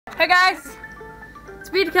Hey guys,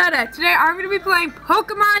 it's me Dakota. Today I'm going to be playing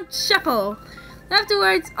Pokemon Shuffle.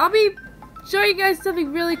 Afterwards, I'll be showing you guys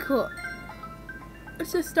something really cool.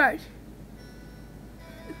 Let's just start.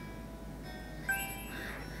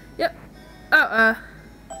 Yep.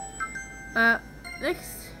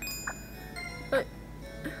 Next. Wait.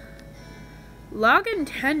 Log in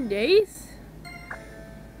 10 days?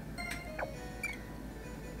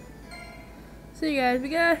 So you guys, we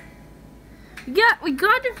got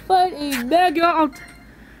to find a mega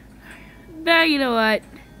now you know what?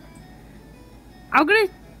 I'm gonna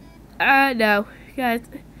no, guys.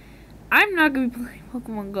 I'm not gonna be playing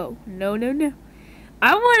Pokemon Go. No.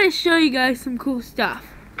 I wanna show you guys some cool stuff.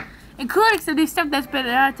 Including some new stuff that's been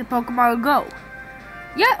added to Pokemon Go.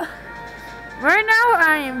 Yeah. Right now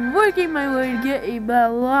I am working my way to get a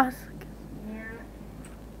Balask.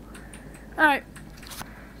 Alright.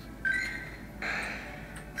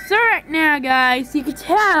 So right now, guys, you can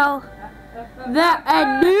tell that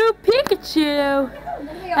a new Pikachu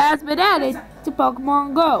has been added to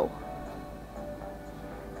Pokemon Go.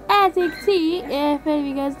 As you can see, if any of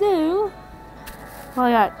you guys do,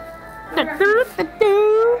 hold on.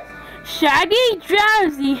 Shiny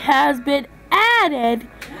Drowsy has been added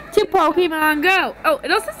to Pokemon Go. Oh,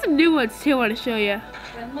 and also some new ones too I want to show you.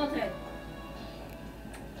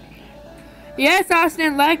 Yes,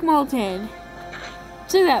 Austin, like Molten.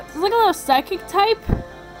 Check that. It's like a little psychic type,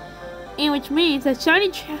 and which means that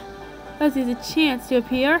Shiny Drowsy has a chance to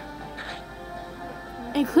appear,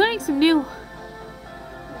 including some new.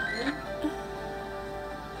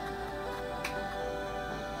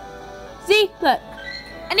 See, look,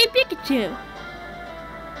 a new Pikachu.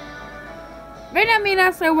 Right now, me and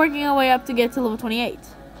us are working our way up to get to level 28.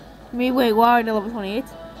 Wait, we're already to level 28,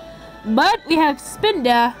 but we have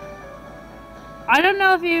Spinda. I don't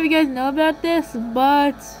know if any of you guys know about this,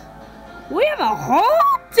 but we have a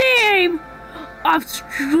whole team of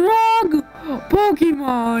strong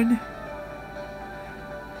Pokemon.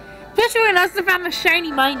 Especially when us found the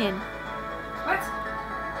shiny Minun. What?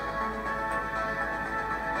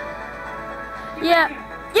 Yeah.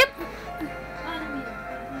 Yep.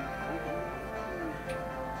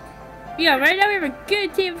 Yeah, right now we have a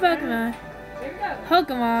good team of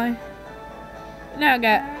Pokemon. Now,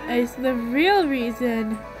 guys, the real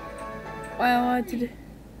reason why I wanted to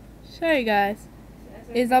show you guys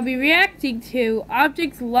is I'll be reacting to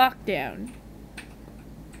Objects Lockdown.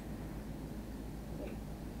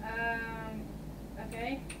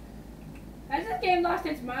 Okay. Has this game lost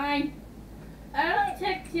its mind? I only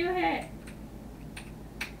took 2 hits.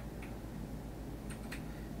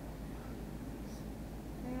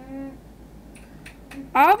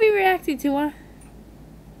 I'll be reacting to one.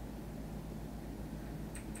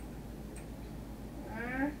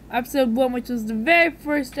 Episode 1, which was the very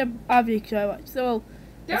first object show I watched. So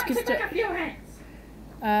let's get started. A few hints.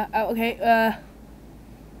 Okay.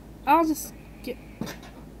 I'll just get.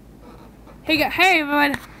 Hey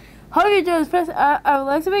everyone. How are you doing? First, I would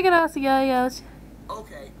like to make an announcement, guys.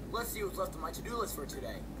 Okay, let's see what's left on my to-do list for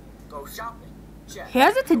today. Go shopping. Check. He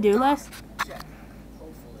has a to-do list. Check.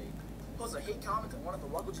 Hopefully. Post a hate comment on one of the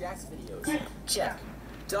Local Jacks videos. Check.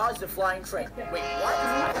 Dodge the flying train. Wait,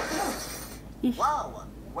 what? Wow.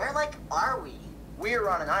 Where, are we? We're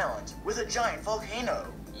on an island with a giant volcano.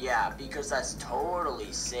 Yeah, because that's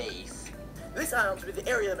totally safe. This island will be the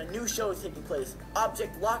area of a new show is taking place,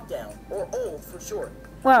 Object Lockdown, or OLD for short.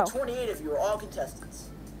 Wow. 28 of you are all contestants.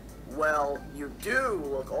 Well, you do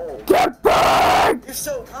look old. Get back! You're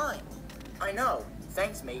so kind. I know.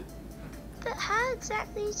 Thanks, mate. But how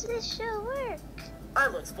exactly does this show work? I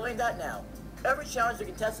will explain that now. Every challenge the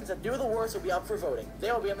contestants that do the worst will be up for voting.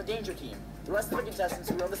 They will be on the danger team. The rest of the contestants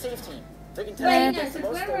will be on the safe team. The contestant that gets the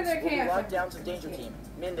most votes will be locked down to the danger team,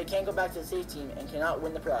 meaning they can't go back to the safe team and cannot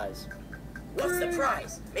win the prize. What's the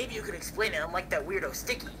prize? Maybe you could explain it unlike that weirdo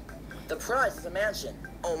Sticky. The prize is a mansion.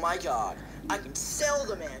 Oh my god. I can sell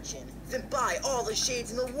the mansion, then buy all the shades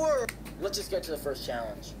in the world. Let's just get to the first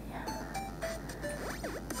challenge.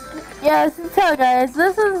 Yeah, so guys,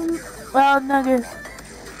 this is nuggets.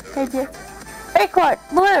 Hey, acorn,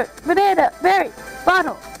 blue, banana, berry,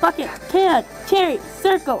 bottle, bucket, can, cherry,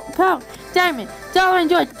 circle, cone, diamond, dollar,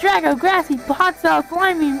 joy, drago, grassy, hot sauce,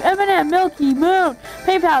 slimy, M&M, milky, moon,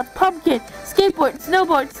 paint pals, pumpkin, skateboard,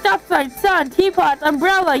 snowboard, stop sign, sun, teapots,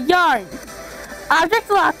 umbrella, yarn. Object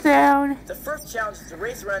Lockdown. The first challenge is to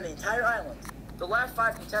race around the entire island. The last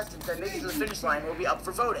 5 contestants that make it to the finish line will be up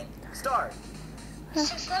for voting. Start.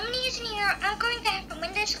 Since Lemony isn't here, I'm going to have to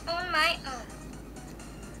win this on my own.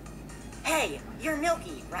 Hey, you're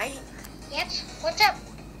Milky, right? Yep, what's up?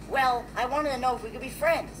 Well, I wanted to know if we could be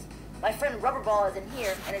friends. My friend Rubberball isn't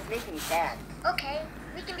here and it's making me sad. Okay,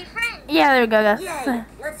 We can be friends. Yeah, there we go, guys. Yay!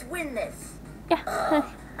 Let's win this. Yeah.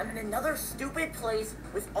 I'm in another stupid place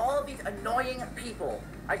with all of these annoying people.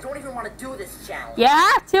 I don't even want to do this challenge.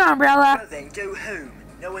 Yeah, too, Umbrella. Well then, go home.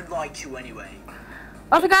 No one liked you anyway.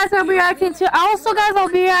 Also, guys, I'll be reacting to. Also, guys, I'll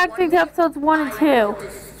be reacting to episodes 1 and 2. I will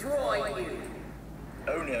destroy you.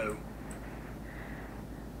 Oh no.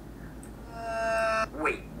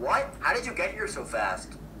 Wait, what? How did you get here so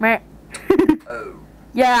fast? Meh. Oh.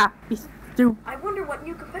 Yeah. He's stupid. I wonder what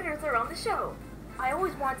new competitors are on the show. I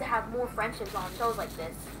always wanted to have more friendships on shows like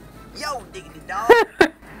this. Yo, diggity dog.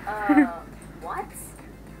 What?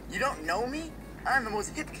 You don't know me? I'm the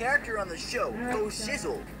most hip character on the show. Go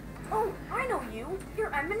Shizzle. Oh, I know you.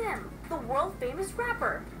 You're Eminem, the world famous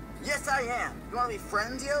rapper. Yes, I am. You want to be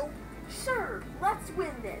friends, yo? Sure, let's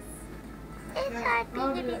win this. It's hard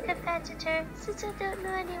being a big competitor since I don't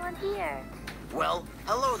know anyone here. Well,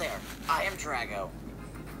 hello there. I am Drago.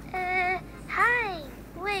 Hi.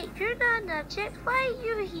 Wait, you're not an object. Why are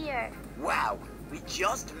you here? Wow, we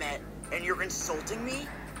just met and you're insulting me?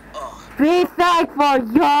 Ugh. Be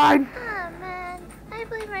thankful, Yarn. Oh man, I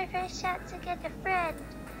believe my first shot to get a friend.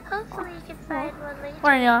 Hopefully you can find one later.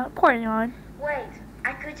 Poor Yarn. Poor Yarn. Wait,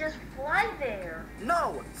 I could just fly there.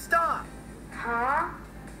 No, stop! Huh?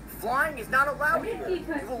 Flying is not allowed here. You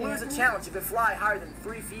will lose a challenge if you fly higher than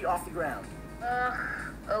 3 feet off the ground. Ugh,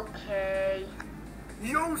 okay.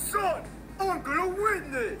 Yo, son! I'm gonna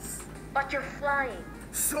win this! But you're flying.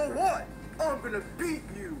 So what? I'm gonna beat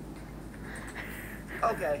you!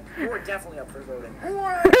 Okay, you're definitely up for voting.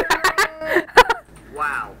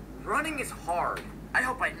 Wow, running is hard. I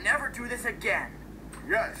hope I never do this again.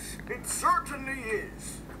 Yes, it certainly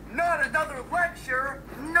is. Not another lecture.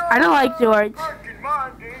 No. I don't like George. Back in my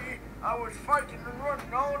day, I was fighting and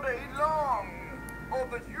running all day long. Oh,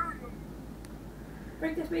 but you.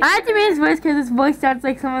 I have to be his voice because his voice sounds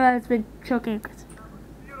like someone that's been choking.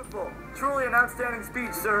 Beautiful. Truly an outstanding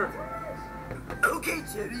speech, sir. Okay,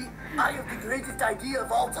 Jerry. I have the greatest idea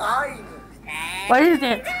of all time. What is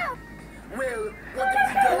it? Well, what if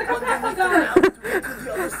we go underneath the ground to get to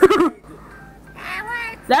the other side?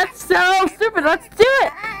 That's so stupid. Let's do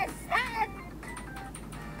it.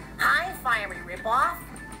 Hi, fiery ripoff.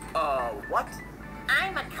 What?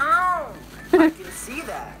 I'm a cone. I can see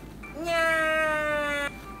that. Yeah.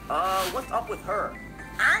 What's up with her?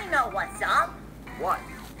 I know what's up. What?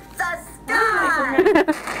 The sky.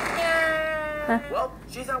 Yeah. Well,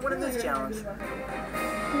 she's not winning this challenge.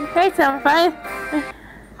 Hey, 75.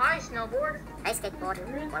 Hi, snowboard. Hi, skateboard.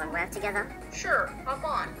 Wanna work together? Sure, hop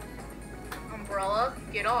on. Umbrella,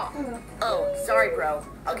 get off. Oh, sorry, bro.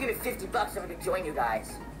 I'll give you $50 if I can join you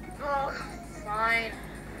guys. Oh, fine.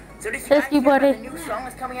 So did you guys Fifty, hear about buddy. the new song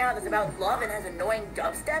that's coming out that's about love and has annoying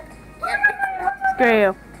dubstep? Screw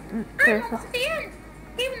you. I Seriously. don't understand.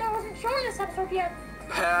 Even though I wasn't showing this episode yet.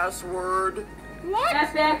 Password. What?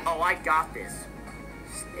 Oh, I got this.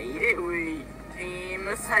 Stay away. Aim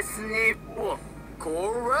assassinate. Oh,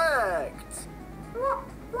 correct.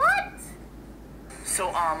 What? So,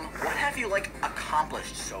 what have you,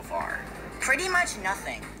 accomplished so far? Pretty much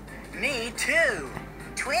nothing. Me too.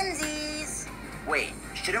 Twinsies. Wait,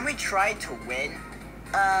 shouldn't we try to win?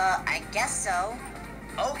 I guess so.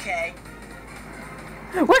 Okay.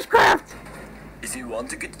 Witchcraft. If you want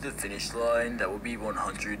to get to the finish line, that will be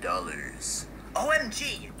 $100.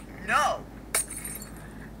 OMG, no.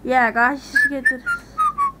 Yeah, guys, you should get this.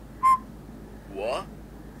 What?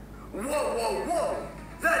 Whoa, whoa, whoa.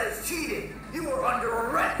 That is cheating. You are under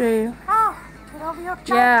arrest. Screw you. Oh,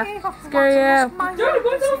 Yeah, screw you. Dude,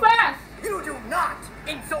 go so fast. You do not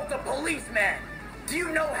insult a policeman. Do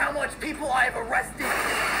you know how much people I have arrested?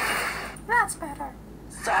 That's better.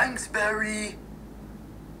 Thanks, Barry.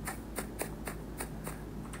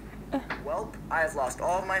 Well, I have lost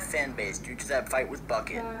all of my fan base due to that fight with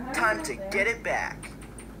Bucket. Time to get it back.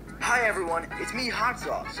 Hi everyone, it's me, Hot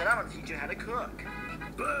Sauce, and I'm gonna teach you how to cook.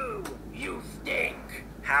 Boo! You stink!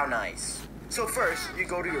 How nice. So first, you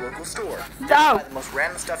go to your local store, buy the most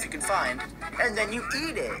random stuff you can find, and then you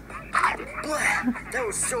eat it. Blah! That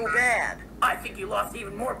was so bad. I think you lost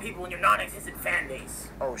even more people in your non-existent fan base.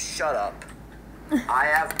 Oh, shut up. I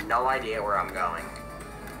have no idea where I'm going.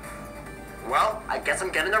 Well, I guess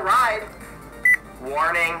I'm getting a ride.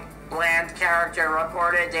 Warning, bland character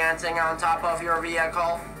reported dancing on top of your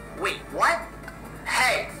vehicle. Wait, what?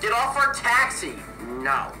 Hey, get off our taxi.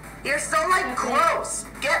 No. You're so, gross.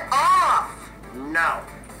 Get off. No.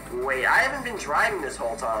 Wait, I haven't been driving this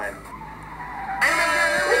whole time.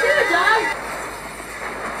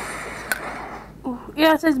 Ooh,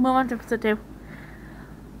 yeah, it says move on to episode 2.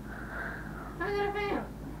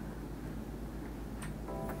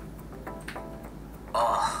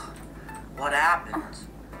 Ugh. What happened?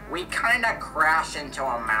 We kinda crashed into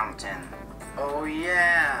a mountain. Oh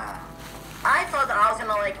yeah. I thought that I was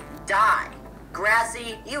gonna like die.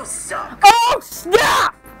 Grassy, you suck. Oh,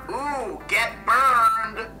 snap! Ooh, get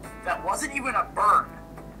burned! That wasn't even a burn.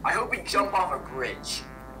 I hope we jump off a bridge.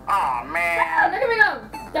 Aw, man. Look at me go.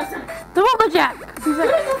 That's it. The lumberjack! He's like,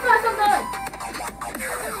 Go fast, I'm going.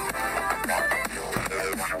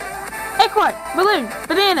 acorn, balloon,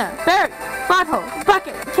 banana, berry, bottle,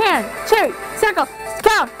 bucket, can, cherry, circle,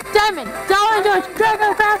 scout, diamond, dollar George,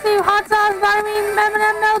 dragon, grassy, hot sauce, vitamin,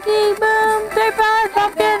 M&M, milky, boom, paper,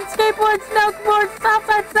 pumpkin, skateboard, snowboard,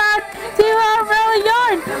 southside side, umbrella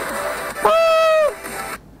yarn. Woo!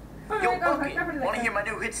 Yo, Bucket, wanna hear my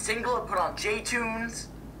new hit single I put on J-Tunes?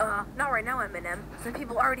 Not right now, Eminem. Some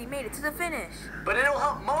people already made it to the finish. But it'll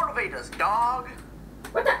help motivate us, dog.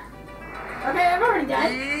 What the? Okay, I'm already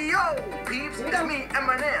dead. Yo, peeps, it's me,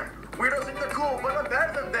 Eminem. Weirdos think they're cool, but I'm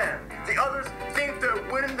better than them. The others think they're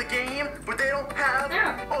winning the game, but they don't have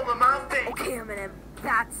all the mouth things. Okay, Eminem.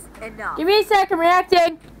 That's enough. Give me a sec, I'm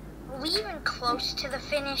reacting. Were we even close to the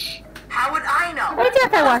finish? How would I know? What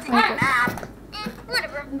did I watch?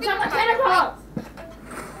 Whatever. We Jump can my find it. tentacles.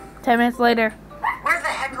 10 minutes later. Where the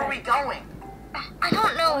heck are we going? I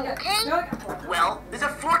don't know, okay? Well, there's a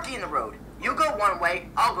forky in the road. You go one way,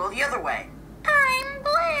 I'll go the other way. I'm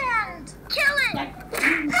bland. Kill it.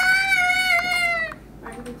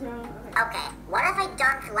 Okay, what have I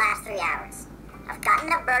done for the last 3 hours? I've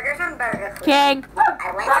gotten a burger from Burger King. King.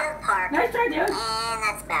 I went to the park, Nice try, dude. and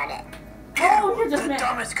that's about it. Oh, you're just The mad.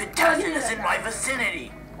 dumbest contestant is in my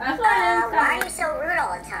vicinity. That's why Why are you so rude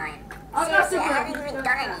all the time? I'll go Seriously, I super. haven't even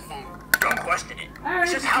done anything. Don't question it.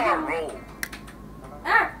 It's just how I roll.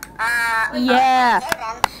 Yeah. Okay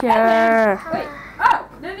then. Sure. Wait. Oh,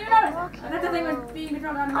 didn't even notice. I thought the thing was being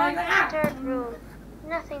controlled on the On mag. the dirt road.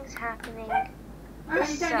 Nothing's happening. Alright,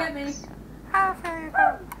 you trying to get me. Sure. I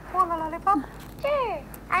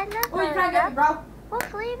love Oh, you trying to get me, lollipops. bro? What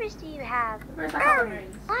flavors do you have? Where's my coffee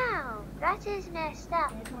rings? Wow, that is messed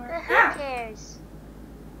up. But who Ah. cares?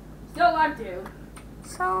 Still alive, dude.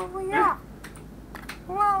 So, yeah.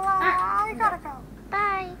 Well, I gotta go.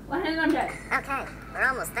 Bye. One hand on Jay. Okay, we're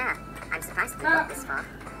almost there. I'm surprised we Ah. got this far.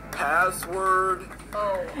 Password.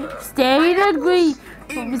 Stay agree.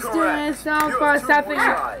 Incorrect. Sound You for have 2 more something.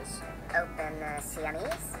 tries. Open the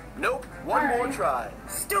Siamese. Nope. One more try.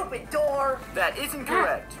 Stupid door. That isn't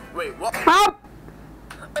correct. Wait, what? Help!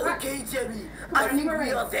 Okay, Jimmy. I think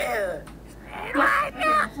we are there.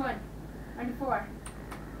 Yes, one. 94.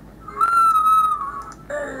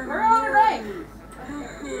 We're on the right.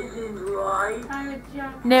 Right. Time to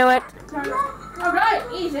jump. Knew it. Alright,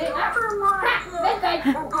 easy. This thing.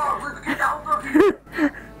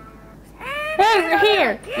 Hey, we're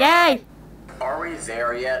here. Yay. Are we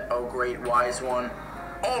there yet, oh great wise one?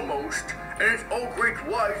 Almost. And it's oh great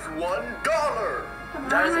wise $1.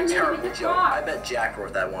 That is a terrible joke. I bet Jack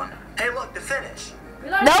wrote that one. Hey, look, the finish.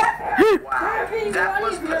 Nope. Wow, that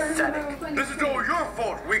was pathetic. This is all your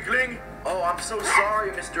fault, weakling. Oh, I'm so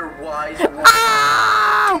sorry, Mr. Wise One.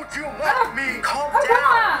 Ow! Don't you mock me. Calm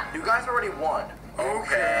down. You guys already won.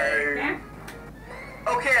 Okay.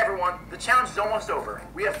 Okay, everyone. The challenge is almost over.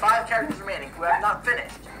 We have 5 characters remaining who have not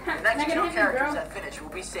finished. The next 2 characters that finish will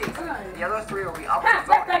be safe. The other 3 will be up for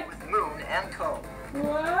voting with Moon and Cone.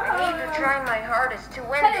 Whoa. Trying my hardest to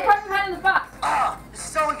win Hey, punch behind in the box. This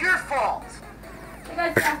is all your fault. Hey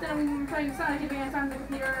guys, after I'm playing Sonic Advance on the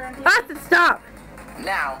computer and Boston, stop.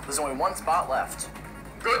 Now, there's only 1 spot left.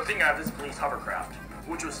 Good thing I have this police hovercraft,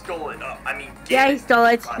 which was stolen, Yeah, he stole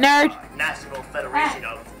it. by Nerd. the National Federation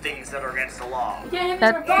of Things That Are Against the Law. you can't hit me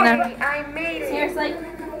That's with a phone. no. I made it. Seriously?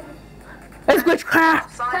 It's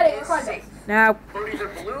witchcraft. Sign Hey, is record safe. this. No. For either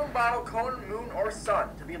Balloon, Bottle, Cone, Moon, or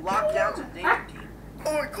Sun to be locked down to the danger team.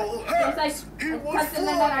 I call Seriously? He I was touched it and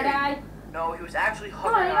then I flying. died. No, he was actually on,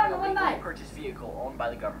 hovering you're on on an the one illegally night. purchased vehicle owned by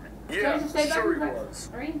the government. Seriously, stay back sure in he the- was.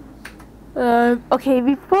 Three. Okay,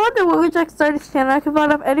 before the Lumberjack started this channel, I could vote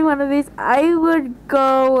off any one of these. I would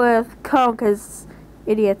go with Cone, because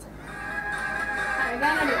idiot. Alright, I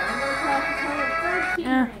got an idea. I'm going to cross the total of 13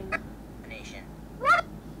 Yeah. rings. Nation.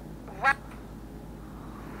 Okay,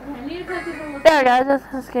 I need to click people with There, guys.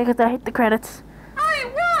 That's okay, because I hate the credits.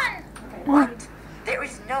 I won. What? There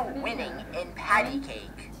is no winning in patty cake.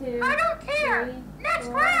 2. I don't care. Three, Next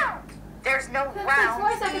 4. round. There's no Takes 4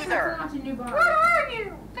 rounds seconds to either. launch a new bomb. What are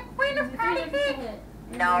you? The queen of patty cake?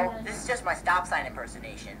 No, this is just my stop sign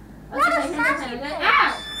impersonation. What a sassy boy.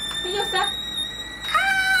 Ow! Can you stop?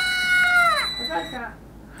 Ah! I'll try to stop.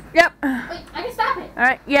 Yep. Wait, I can stop it.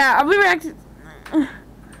 Alright, yeah, I'll be back.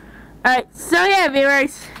 Alright, so yeah,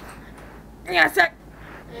 viewers. Yeah, sec.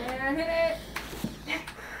 And hit it.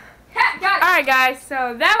 Ha! Alright guys,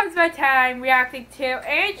 so that was my time reacting to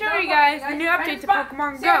and showing you guys the new update to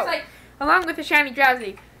Pokemon Go, along with the shiny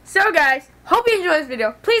Drowsy. So guys, hope you enjoyed this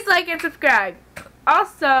video. Please like and subscribe. Also,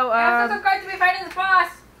 subscribe to me fighting the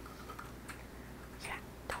boss. Yeah,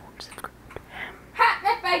 don't subscribe to him. Ha,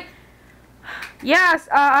 that's right. Yes,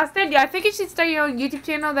 Stanley, I think you should start your own YouTube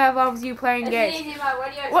channel that involves you playing games. Easy,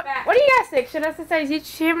 what do you expect? What do you guys think? Should I start his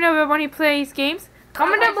YouTube channel when he plays games?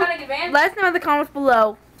 Comment down below. Let us know in the comments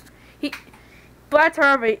below. But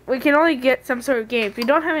however, we can only get some sort of games. We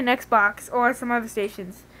don't have an Xbox or some other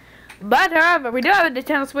stations. But however, we do have a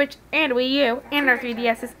Nintendo Switch and a Wii U and our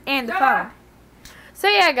 3DSs and the phone. So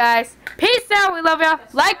yeah, guys, peace out. We love y'all.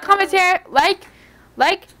 Like, comment, share, like,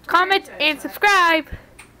 comment, and subscribe.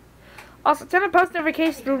 Also, turn on post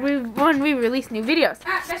notifications when we release new videos.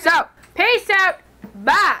 So, peace out.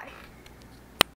 Bye.